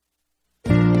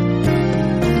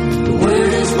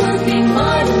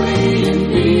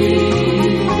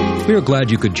We are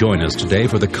glad you could join us today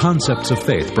for the Concepts of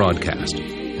Faith broadcast.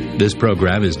 This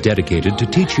program is dedicated to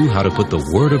teach you how to put the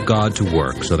Word of God to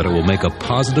work so that it will make a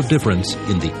positive difference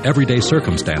in the everyday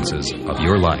circumstances of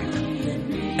your life.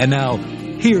 And now,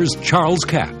 here's Charles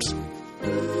Capps.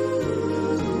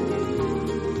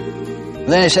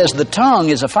 Then he says, the tongue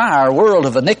is a fire, a world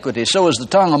of iniquity, so is the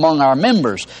tongue among our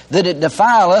members, that it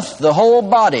defileth the whole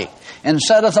body, and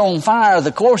setteth on fire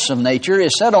the course of nature,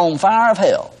 is set on fire of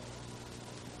hell.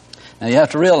 Now you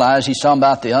have to realize he's talking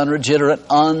about the unregenerate,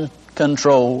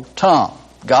 uncontrolled tongue.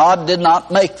 God did not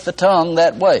make the tongue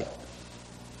that way.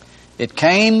 It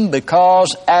came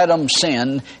because Adam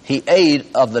sinned. He ate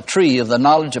of the tree of the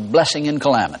knowledge of blessing and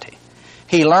calamity.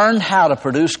 He learned how to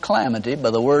produce calamity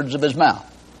by the words of his mouth.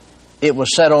 It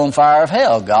was set on fire of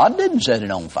hell. God didn't set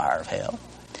it on fire of hell.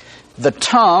 The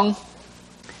tongue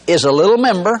is a little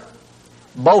member,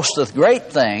 boasteth great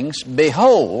things.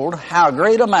 Behold, how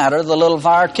great a matter the little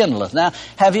fire kindleth. Now,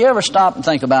 have you ever stopped and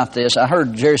think about this? I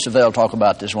heard Jerry Savelle talk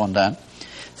about this one time.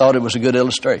 Thought it was a good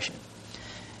illustration.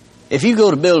 If you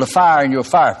go to build a fire in your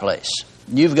fireplace,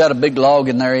 you've got a big log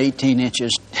in there 18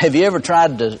 inches. Have you ever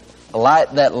tried to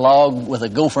light that log with a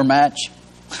gopher match?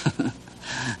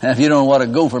 Now, if you don't know what a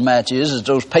gopher match is, it's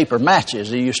those paper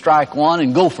matches. You strike one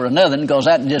and go for another because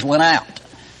that just went out.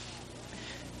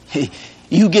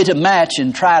 You get a match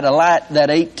and try to light that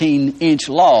 18-inch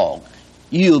log.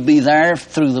 You'll be there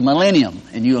through the millennium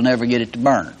and you'll never get it to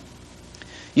burn.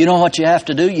 You know what you have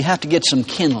to do? You have to get some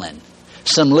kindling,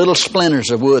 some little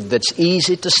splinters of wood that's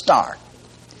easy to start.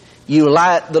 You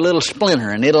light the little splinter,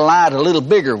 and it'll light a little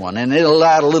bigger one, and it'll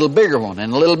light a little bigger one,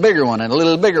 and a little bigger one, and a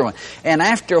little bigger one. And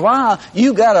after a while,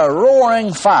 you got a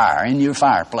roaring fire in your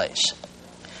fireplace.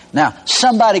 Now,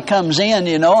 somebody comes in,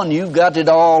 and you've got it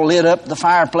all lit up, the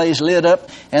fireplace lit up,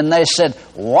 and they said,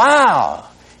 wow,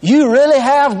 you really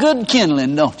have good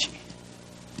kindling, don't you?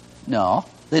 No,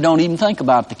 they don't even think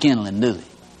about the kindling, do they?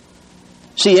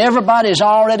 See, everybody's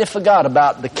already forgot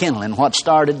about the kindling, what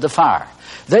started the fire.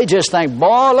 They just think,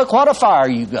 boy, look what a fire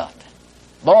you got.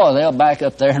 Boy, they'll back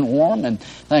up there and warm and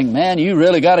think, man, you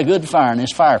really got a good fire in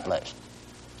this fireplace.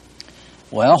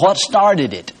 Well, what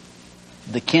started it?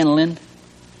 The kindling.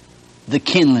 The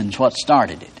kindling's what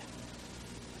started it.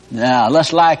 Now,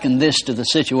 let's liken this to the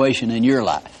situation in your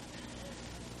life.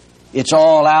 It's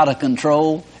all out of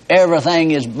control.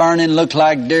 Everything is burning. Looks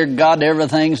like, dear God,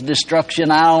 everything's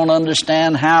destruction. I don't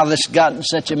understand how this got in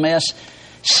such a mess.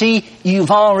 See,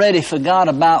 you've already forgot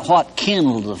about what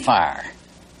kindled the fire.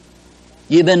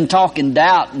 You've been talking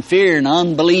doubt and fear and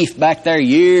unbelief back there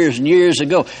years and years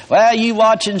ago. Well, you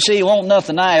watch and see, won't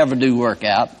nothing I ever do work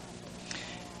out.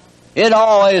 It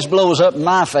always blows up in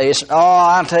my face. Oh,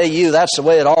 I'll tell you, that's the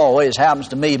way it always happens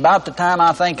to me. About the time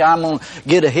I think I'm going to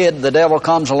get ahead, the devil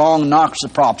comes along and knocks the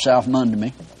props out from under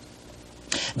me.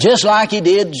 Just like he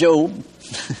did Job.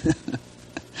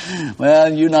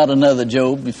 Well, you're not another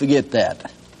Job. You forget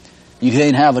that. You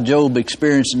can't have a Job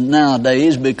experience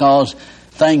nowadays because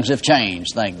things have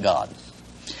changed, thank God.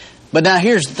 But now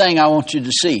here's the thing I want you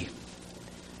to see.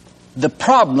 The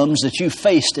problems that you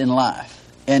faced in life,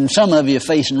 and some of you are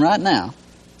facing right now,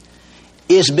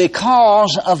 is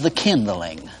because of the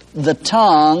kindling. The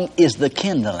tongue is the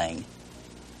kindling.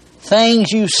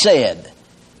 Things you said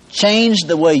changed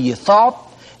the way you thought,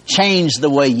 changed the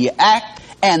way you act.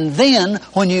 And then,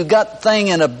 when you got the thing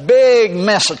in a big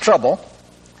mess of trouble,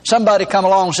 somebody come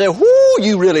along and say, whoo,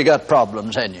 you really got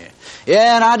problems, hadn't you?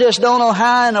 Yeah, and I just don't know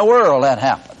how in the world that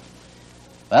happened.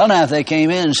 Well, now, if they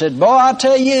came in and said, boy, I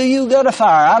tell you, you got a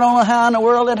fire. I don't know how in the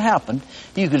world it happened.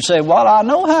 You could say, well, I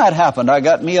know how it happened. I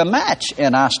got me a match,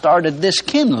 and I started this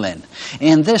kindling.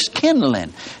 And this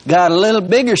kindling got a little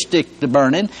bigger stick to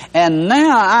burning, and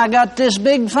now I got this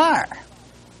big fire.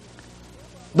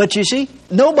 But you see,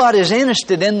 nobody's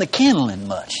interested in the kindling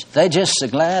much. They're just so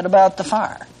glad about the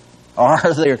fire. Or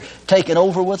they're taken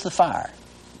over with the fire.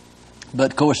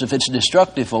 But of course, if it's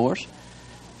destructive for us,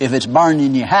 if it's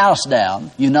burning your house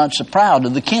down, you're not so proud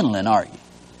of the kindling, are you?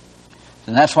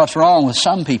 And that's what's wrong with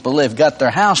some people. They've got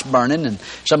their house burning and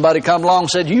somebody come along and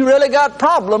said, you really got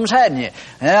problems, hadn't you?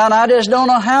 And I just don't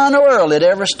know how in the world it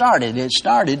ever started. It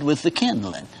started with the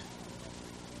kindling.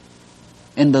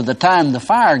 And by the time the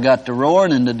fire got to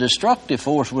roaring and the destructive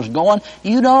force was going,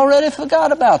 you'd already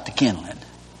forgot about the kindling.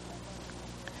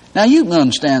 Now you can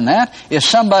understand that. If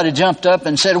somebody jumped up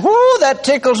and said, whoo, that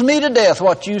tickles me to death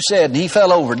what you said, and he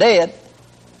fell over dead.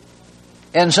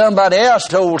 And somebody else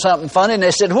told something funny and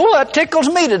they said, whoo, that tickles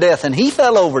me to death, and he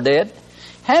fell over dead.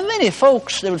 How many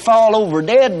folks that would fall over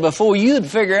dead before you'd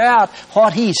figure out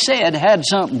what he said had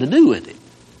something to do with it?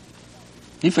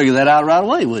 You'd figure that out right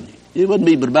away, wouldn't you? It wouldn't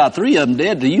be but about 3 of them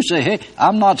dead till you say, hey,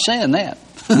 I'm not saying that.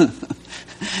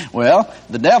 Well,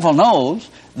 the devil knows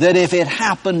that if it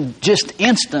happened just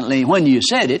instantly when you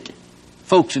said it,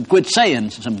 folks would quit saying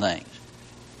some things.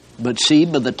 But see,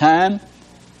 by the time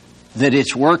that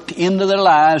it's worked into their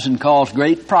lives and caused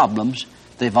great problems,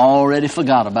 they've already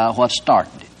forgot about what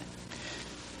started it.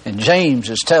 And James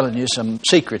is telling you some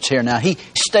secrets here. Now, he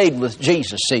stayed with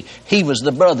Jesus. See, he was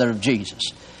the brother of Jesus.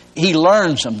 He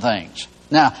learned some things.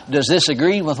 Now, does this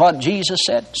agree with what Jesus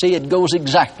said? See, it goes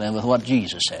exactly with what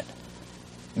Jesus said.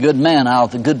 Good man out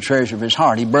of the good treasure of his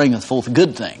heart, he bringeth forth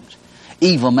good things.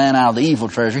 Evil man out of the evil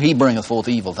treasure, he bringeth forth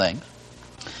evil things.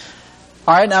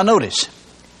 All right, now notice.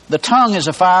 The tongue is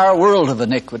a fire, world of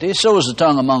iniquity. So is the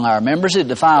tongue among our members. It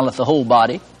defileth the whole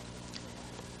body.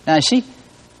 Now, you see,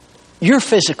 your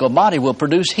physical body will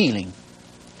produce healing.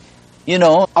 You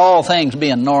know, all things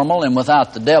being normal and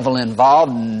without the devil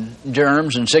involved and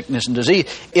germs and sickness and disease,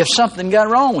 if something got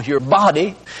wrong with your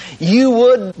body, you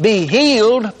would be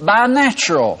healed by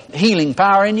natural healing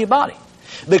power in your body.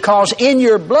 Because in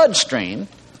your bloodstream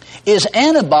is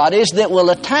antibodies that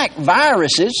will attack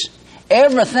viruses.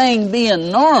 Everything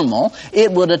being normal,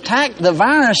 it would attack the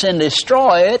virus and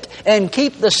destroy it and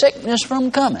keep the sickness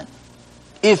from coming.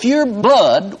 If your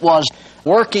blood was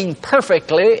working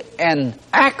perfectly and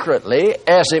accurately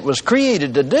as it was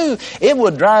created to do, it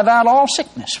would drive out all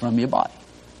sickness from your body.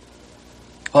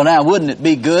 Well, now, wouldn't it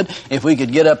be good if we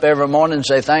could get up every morning and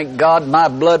say, thank God my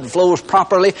blood flows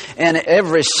properly and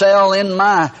every cell in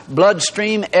my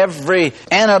bloodstream, every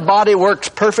antibody works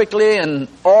perfectly in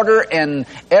order and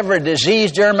every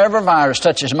disease, germ, every virus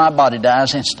touches my body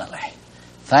dies instantly.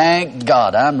 Thank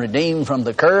God I'm redeemed from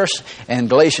the curse, and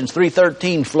Galatians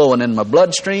 3:13 flowing in my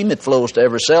bloodstream. It flows to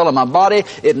every cell in my body.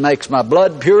 It makes my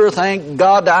blood pure. Thank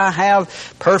God I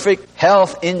have perfect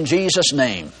health in Jesus'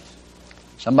 name.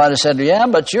 Somebody said, yeah,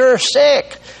 but you're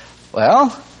sick.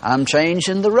 Well, I'm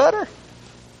changing the rudder.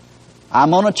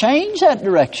 I'm going to change that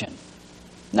direction.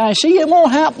 Now, you see, it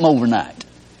won't happen overnight.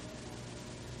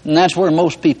 And that's where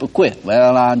most people quit.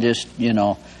 Well,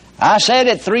 I said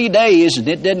it 3 days and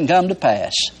it didn't come to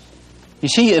pass. You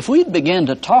see, if we'd begin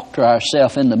to talk to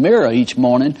ourselves in the mirror each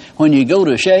morning when you go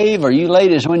to shave, or you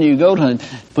ladies when you go to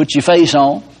put your face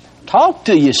on, talk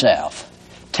to yourself.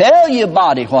 Tell your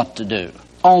body what to do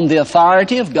on the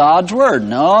authority of God's Word.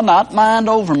 No, not mind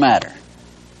over matter.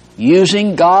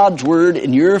 Using God's Word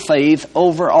in your faith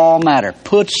over all matter.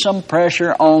 Put some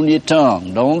pressure on your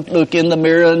tongue. Don't look in the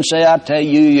mirror and say, I tell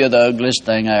you, you're the ugliest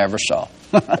thing I ever saw.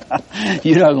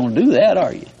 You're not going to do that,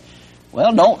 are you?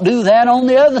 Well, don't do that on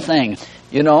the other thing.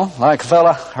 You know, like a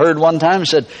fella heard one time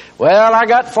said, well, I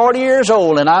got 40 years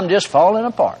old and I'm just falling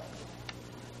apart.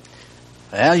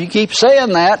 Well, you keep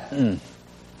saying that, and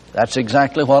that's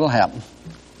exactly what will happen.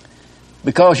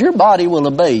 Because your body will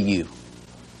obey you.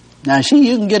 Now, see,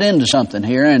 you can get into something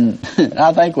here, and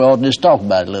I think we'll just talk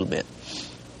about it a little bit.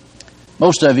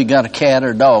 Most of you got a cat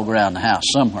or dog around the house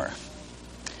somewhere.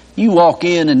 You walk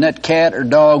in and that cat or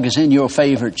dog is in your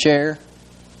favorite chair.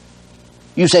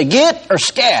 You say, get or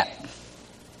scat.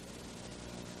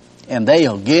 And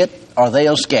they'll get or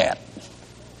they'll scat.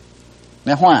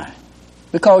 Now why?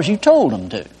 Because you told them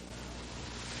to.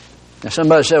 Now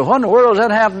somebody said, what in the world does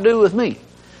that have to do with me?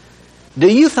 Do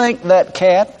you think that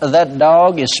cat or that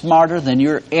dog is smarter than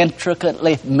your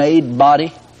intricately made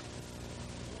body?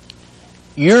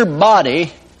 Your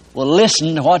body will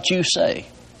listen to what you say.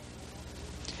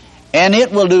 And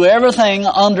it will do everything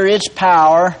under its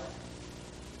power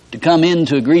to come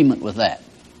into agreement with that.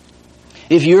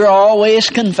 If you're always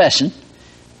confessing,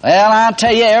 well, I'll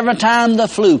tell you, every time the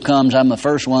flu comes, I'm the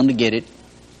first one to get it.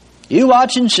 You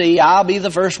watch and see, I'll be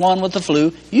the first one with the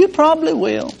flu. You probably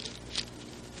will.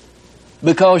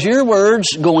 Because your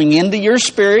words going into your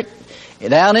spirit,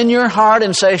 down in your heart,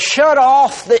 and say, shut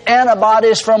off the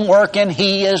antibodies from working,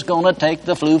 he is going to take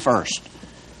the flu first.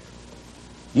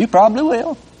 You probably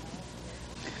will.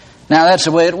 Now, that's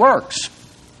the way it works.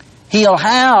 He'll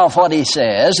have what he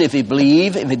says if he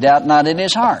believe, if he doubt not in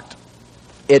his heart.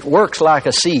 It works like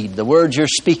a seed. The word you're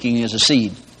speaking is a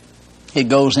seed. It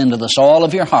goes into the soil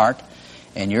of your heart,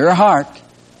 and your heart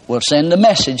will send a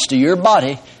message to your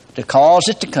body to cause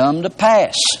it to come to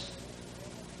pass.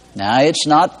 Now, it's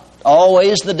not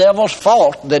always the devil's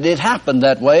fault that it happened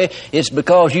that way. It's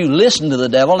because you listened to the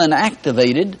devil and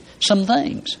activated some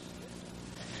things.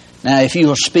 Now, if you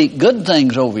will speak good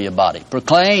things over your body,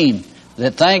 proclaim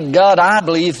that, thank God, I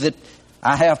believe that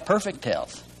I have perfect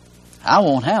health. I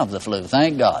won't have the flu,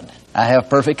 thank God. I have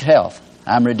perfect health.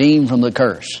 I'm redeemed from the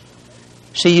curse.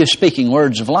 See, you're speaking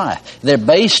words of life. They're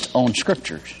based on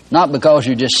Scriptures. Not because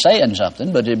you're just saying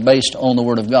something, but they're based on the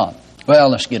Word of God. Well,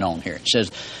 let's get on here. It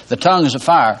says, the tongue is a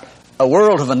fire, a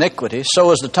world of iniquity.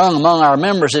 So is the tongue among our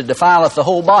members. It defileth the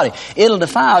whole body. It'll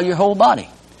defile your whole body.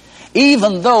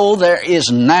 Even though there is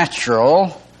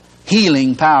natural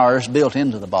healing powers built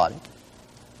into the body.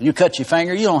 You cut your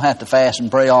finger, you don't have to fast and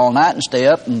pray all night and stay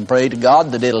up and pray to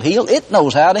God that it'll heal. It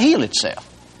knows how to heal itself.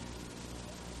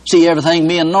 See, everything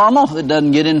being normal, if it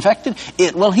doesn't get infected,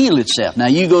 it will heal itself. Now,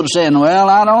 you go to saying, well,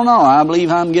 I don't know, I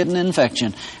believe I'm getting an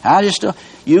infection.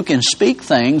 You can speak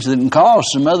things that can cause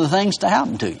some other things to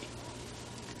happen to you.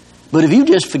 But if you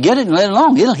just forget it and let it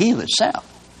alone, it'll heal itself.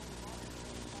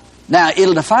 Now,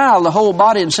 it'll defile the whole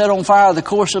body and set on fire the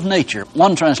course of nature.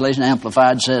 One translation,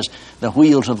 Amplified, says the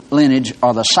wheels of lineage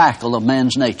are the cycle of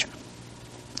man's nature.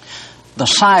 The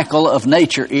cycle of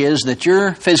nature is that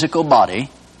your physical body,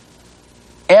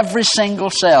 every single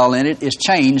cell in it is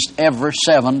changed every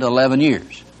 7 to 11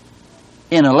 years.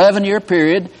 In an 11-year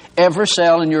period, every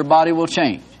cell in your body will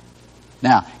change.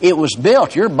 Now, it was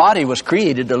built, your body was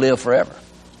created to live forever.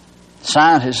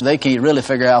 Scientists, they can't really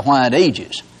figure out why it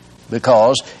ages,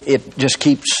 because it just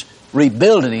keeps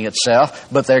rebuilding itself,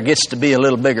 but there gets to be a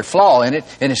little bigger flaw in it,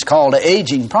 and it's called the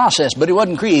aging process, but it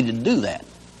wasn't created to do that.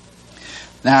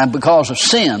 Now, because of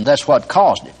sin, that's what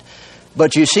caused it.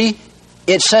 But you see,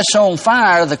 it sets on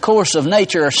fire the course of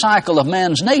nature, or cycle of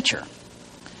man's nature.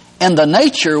 And the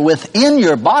nature within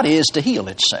your body is to heal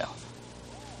itself.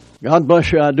 God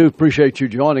bless you. I do appreciate you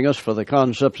joining us for the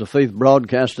Concepts of Faith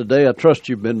broadcast today. I trust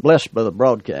you've been blessed by the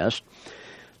broadcast.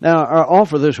 Now, our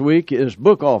offer this week is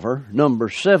book offer number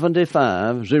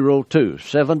 7502.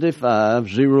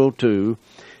 7502.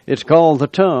 It's called The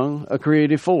Tongue, A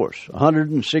Creative Force, a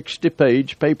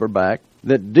 160-page paperback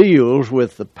that deals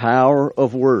with the power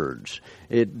of words.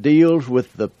 It deals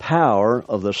with the power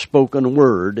of the spoken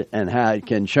word and how it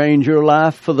can change your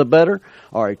life for the better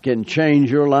or it can change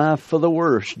your life for the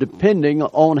worse, depending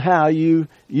on how you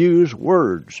use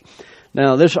words.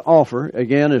 Now, this offer,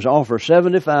 again, is offer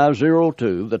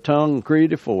 7502, The Tongue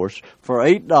Creative Force, for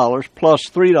 $8 plus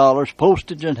 $3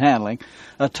 postage and handling,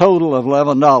 a total of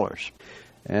 $11.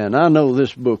 And I know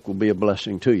this book will be a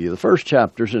blessing to you. The first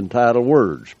chapter is entitled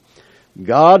Words.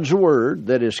 God's Word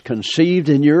that is conceived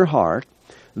in your heart,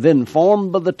 then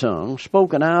formed by the tongue,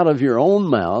 spoken out of your own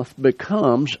mouth,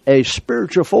 becomes a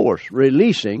spiritual force,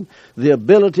 releasing the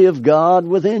ability of God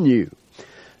within you.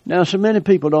 Now, so many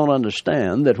people don't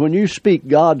understand that when you speak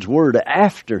God's Word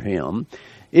after Him,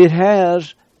 it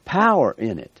has power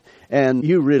in it. And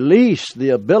you release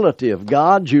the ability of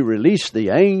God. You release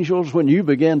the angels when you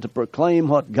begin to proclaim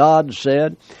what God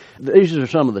said. These are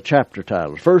some of the chapter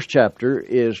titles. First chapter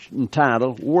is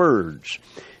entitled Words.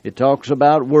 It talks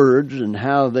about words and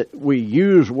how that we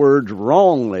use words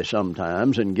wrongly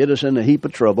sometimes and get us in a heap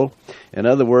of trouble. In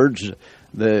other words,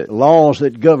 the laws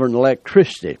that govern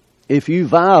electricity. If you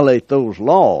violate those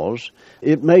laws,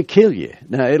 it may kill you.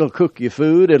 Now, it'll cook your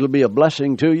food. It'll be a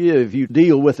blessing to you if you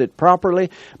deal with it properly.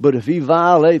 But if you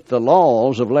violate the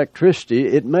laws of electricity,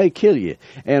 it may kill you.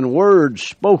 And words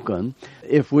spoken,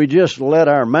 if we just let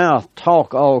our mouth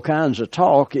talk all kinds of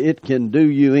talk, it can do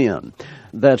you in.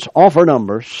 That's offer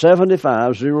number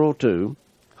 7502,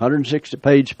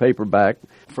 160-page paperback,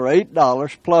 for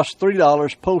 $8 plus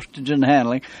 $3 postage and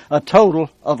handling, a total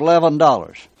of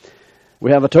 $11.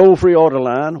 We have a toll-free order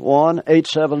line,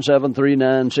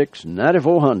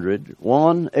 1-877-396-9400,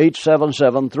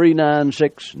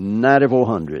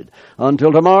 1-877-396-9400.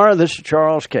 Until tomorrow, this is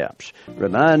Charles Capps,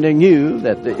 reminding you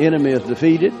that the enemy is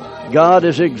defeated, God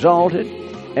is exalted,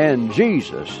 and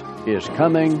Jesus is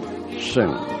coming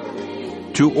soon.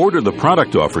 To order the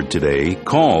product offered today,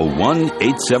 call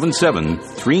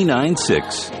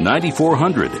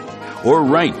 1-877-396-9400 or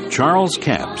write Charles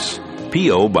Capps,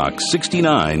 P.O. Box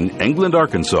 69, England,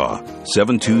 Arkansas,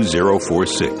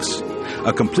 72046.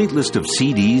 A complete list of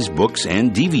CDs, books,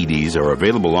 and DVDs are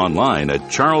available online at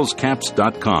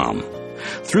charlescapps.com.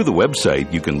 Through the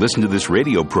website, you can listen to this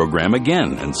radio program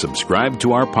again and subscribe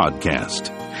to our podcast.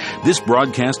 This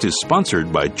broadcast is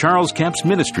sponsored by Charles Capps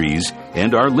Ministries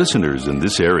and our listeners in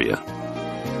this area.